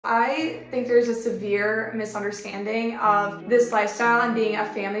I think there's a severe misunderstanding of this lifestyle and being a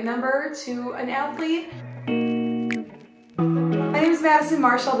family member to an athlete. My name is Madison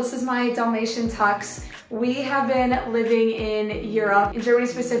Marshall. This is my Dalmatian Tux. We have been living in Europe, in Germany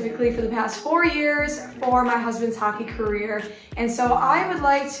specifically, for the past 4 years for my husband's hockey career. And so I would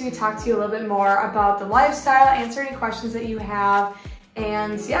like to talk to you a little bit more about the lifestyle, answer any questions that you have,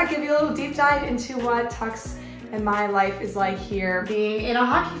 and yeah, give you a little deep dive into what Tux and my life is like here being in a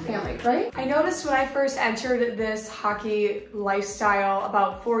hockey family, right? I noticed when I first entered this hockey lifestyle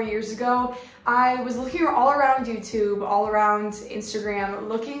about 4 years ago, I was looking all around YouTube, all around Instagram,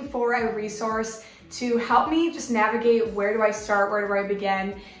 looking for a resource to help me just navigate where do I start, where do I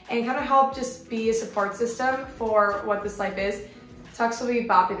begin, and kind of help just be a support system for what this life is. Tux will be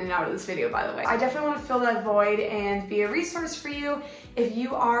bopping in and out of this video, by the way. I definitely want to fill that void and be a resource for you if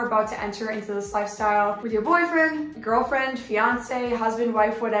you are about to enter into this lifestyle with your boyfriend, girlfriend, fiance, husband,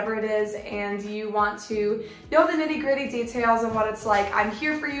 wife, whatever it is, and you want to know the nitty-gritty details of what it's like. I'm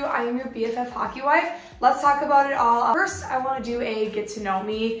here for you. I am your BFF hockey wife. Let's talk about it all. First, I want to do a get to know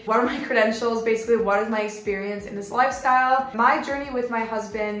me. What are my credentials? Basically, what is my experience in this lifestyle? My journey with my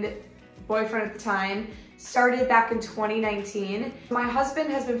husband, boyfriend at the time, started back in 2019. My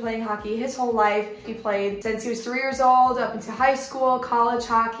husband has been playing hockey his whole life. He played since he was 3 years old, up into high school, college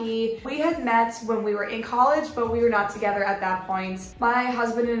hockey. We had met when we were in college, but we were not together at that point. My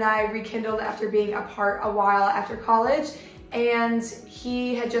husband and I rekindled after being apart a while after college, and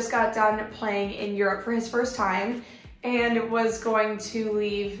he had just got done playing in Europe for his first time and was going to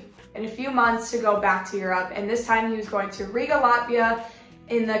leave in a few months to go back to Europe. And this time he was going to Riga, Latvia,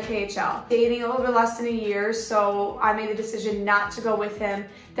 in the KHL. Dating a little bit less than a year, so I made the decision not to go with him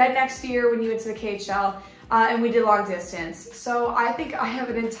that next year when he went to the KHL, and we did long distance. So I think I have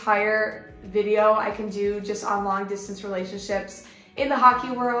an entire video I can do just on long distance relationships in the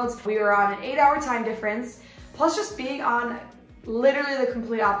hockey world. We were on an 8-hour time difference, plus just being on literally the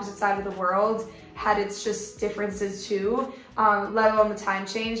complete opposite side of the world had its just differences too, let alone the time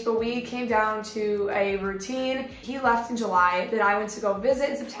change. But we came down to a routine. He left in July, then I went to go visit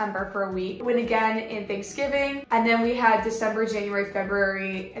in September for a week, went again in Thanksgiving, and then we had December, January,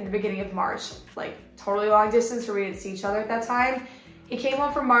 February, and the beginning of March, like totally long distance where we didn't see each other at that time. He came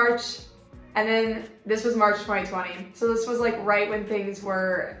home for March, and then this was March 2020. So this was like right when things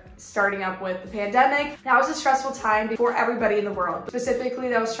were starting up with the pandemic. That was a stressful time for everybody in the world. Specifically,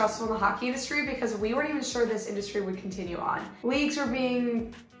 that was stressful in the hockey industry because we weren't even sure this industry would continue on. Leagues were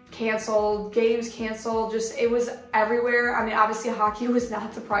being canceled, games canceled, just it was everywhere. I mean, obviously hockey was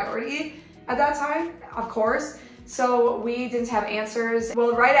not the priority at that time, of course. So we didn't have answers.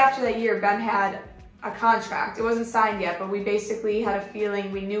 Well, right after that year, Ben had a contract. It wasn't signed yet, but we basically had a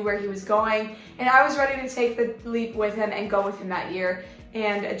feeling, we knew where he was going, and I was ready to take the leap with him and go with him that year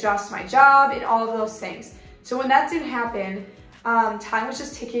and adjust my job and all of those things. So when that didn't happen, time was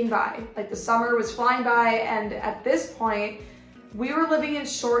just ticking by. Like the summer was flying by, and at this point, we were living in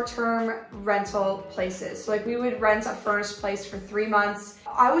short-term rental places. So like we would rent a furnished place for 3 months.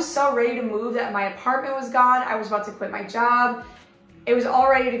 I was so ready to move that my apartment was gone. I was about to quit my job. It was all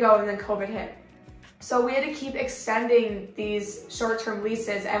ready to go, and then COVID hit. So we had to keep extending these short-term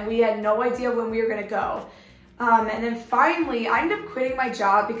leases, and we had no idea when we were gonna go. And then finally, I ended up quitting my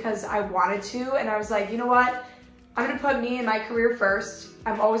job because I wanted to, and I was like, you know what? I'm gonna put me and my career first.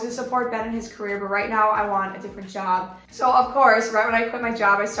 I'm always gonna support Ben in his career, but right now I want a different job. So of course, right when I quit my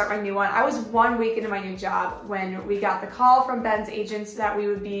job, I start my new one. I was 1 week into my new job when we got the call from Ben's agents that we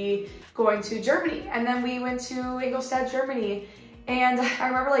would be going to Germany. And then we went to Ingolstadt, Germany. And I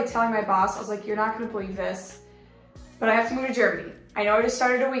remember like telling my boss, I was like, you're not gonna believe this, but I have to move to Germany. I know I just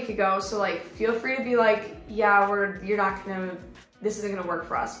started a week ago, so like feel free to be like, yeah, this isn't gonna work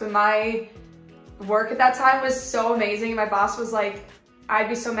for us. But my work at that time was so amazing. My boss was like, I'd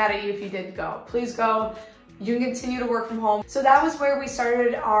be so mad at you if you didn't go. Please go. You can continue to work from home. So that was where we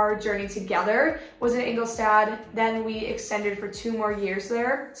started our journey together, was in Ingolstadt. Then we extended for 2 more years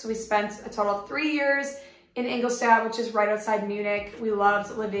there. So we spent a total of 3 years in Ingolstadt, which is right outside Munich. We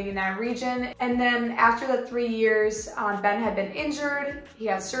loved living in that region. And then after the 3 years, Ben had been injured, he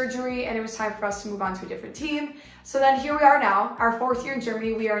had surgery, and it was time for us to move on to a different team. So then here we are now, our 4th year in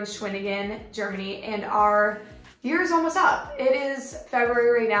Germany. We are in Schwenningen, Germany, and our year is almost up. It is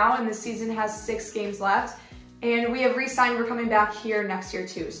February right now, and the season has 6 games left. And we have re-signed, we're coming back here next year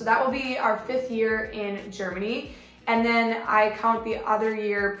too. So that will be our 5th year in Germany. And then I count the other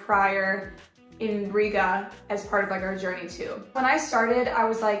year prior in Riga as part of like our journey too. When I started, I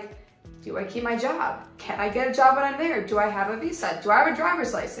was like, do I keep my job? Can I get a job when I'm there? Do I have a visa? Do I have a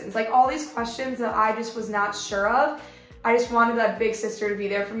driver's license? Like all these questions that I just was not sure of. I just wanted that big sister to be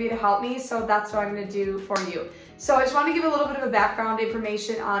there for me to help me, so that's what I'm gonna do for you. So I just want to give a little bit of a background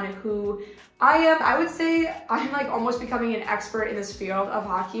information on who I am. I would say I'm like almost becoming an expert in this field of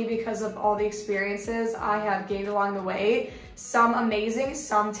hockey because of all the experiences I have gained along the way. Some amazing,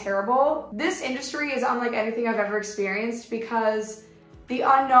 some terrible. This industry is unlike anything I've ever experienced because the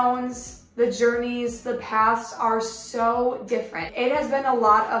unknowns, the journeys, the paths are so different. It has been a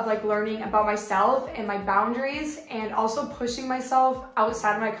lot of like learning about myself and my boundaries and also pushing myself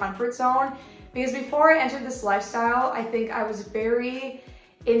outside of my comfort zone. Because before I entered this lifestyle, I think I was very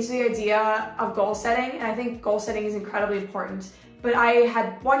into the idea of goal setting, and I think goal setting is incredibly important. But I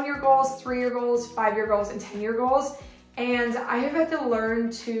had 1-year goals, 3-year goals, 5-year goals, and 10-year goals, and I have had to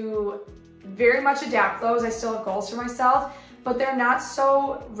learn to very much adapt those. I still have goals for myself, but they're not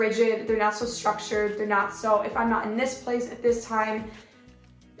so rigid, they're not so structured, they're not so, if I'm not in this place at this time,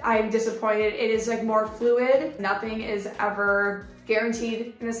 I'm disappointed. It is like more fluid. Nothing is ever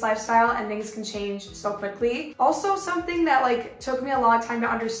guaranteed in this lifestyle and things can change so quickly. Also, something that like took me a long time to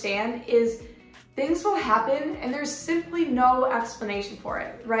understand is things will happen and there's simply no explanation for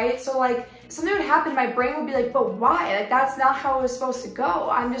it, right? So like something would happen, my brain would be like, but why? Like that's not how it was supposed to go.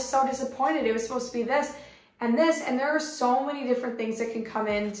 I'm just so disappointed. It was supposed to be this and this, and there are so many different things that can come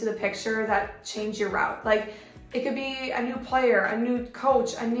into the picture that change your route. Like it could be a new player, a new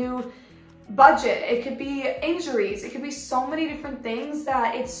coach, a new budget, it could be injuries, it could be so many different things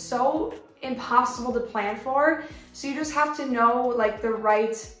that it's so impossible to plan for. So you just have to know like the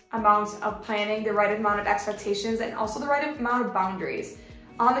right amount of planning, the right amount of expectations, and also the right amount of boundaries.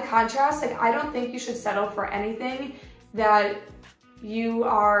 On the contrast, like I don't think you should settle for anything that you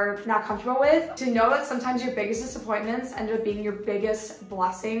are not comfortable with. To know that sometimes your biggest disappointments end up being your biggest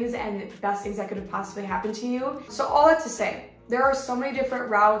blessings and best things that could have possibly happened to you. So all that to say, there are so many different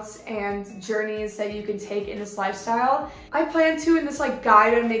routes and journeys that you can take in this lifestyle. I plan to, in this like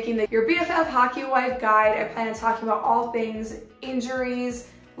guide I'm making, the Your BFF Hockey Wife guide, I plan on talking about all things injuries,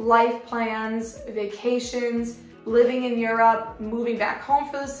 life plans, vacations, living in Europe, moving back home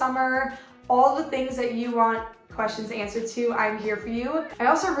for the summer, all the things that you want questions answered to, I'm here for you. I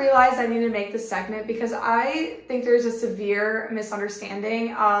also realized I need to make this segment because I think there's a severe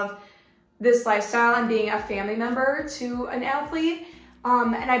misunderstanding of this lifestyle and being a family member to an athlete.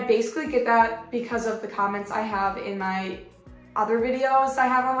 And I basically get that because of the comments I have in my other videos I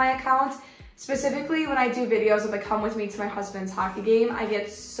have on my account. Specifically, when I do videos of like come with me to my husband's hockey game, I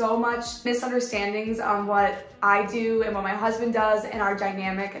get so much misunderstandings on what I do and what my husband does and our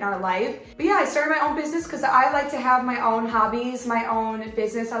dynamic in our life. But yeah, I started my own business because I like to have my own hobbies, my own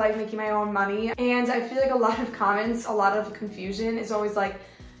business. I like making my own money. And I feel like a lot of comments, a lot of confusion is always like,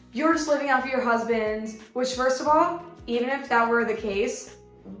 you're just living off of your husband, which first of all, even if that were the case,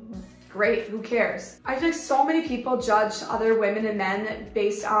 great, who cares? I feel like so many people judge other women and men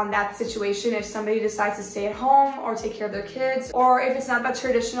based on that situation. If somebody decides to stay at home or take care of their kids, or if it's not that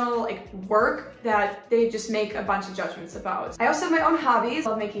traditional like work that they just make a bunch of judgments about. I also have my own hobbies.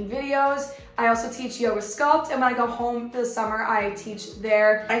 I love making videos. I also teach yoga sculpt, and when I go home for the summer, I teach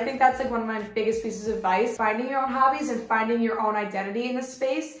there. I think that's like one of my biggest pieces of advice, finding your own hobbies and finding your own identity in this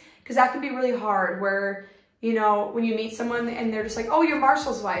space, because that can be really hard where, you know, when you meet someone and they're just like, oh, you're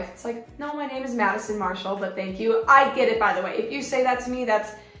Marshall's wife. It's like, no, my name is Madison Marshall, but thank you. I get it, by the way. If you say that to me,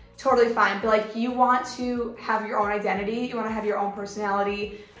 that's totally fine. But like, you want to have your own identity. You want to have your own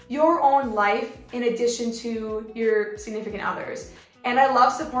personality, your own life in addition to your significant others. And I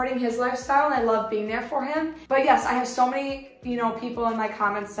love supporting his lifestyle and I love being there for him. But yes, I have so many, you know, people in my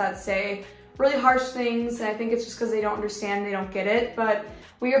comments that say really harsh things, and I think it's just because they don't understand, they don't get it. But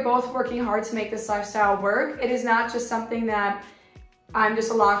we are both working hard to make this lifestyle work. It is not just something that I'm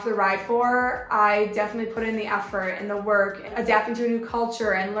just along for the ride for. I definitely put in the effort and the work, adapting to a new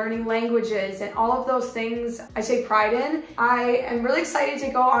culture and learning languages and all of those things I take pride in. I am really excited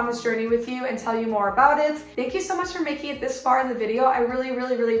to go on this journey with you and tell you more about it. Thank you so much for making it this far in the video. I really,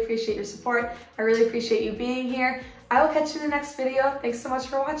 really, really appreciate your support. I really appreciate you being here. I will catch you in the next video. Thanks so much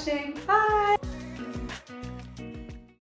for watching. Bye!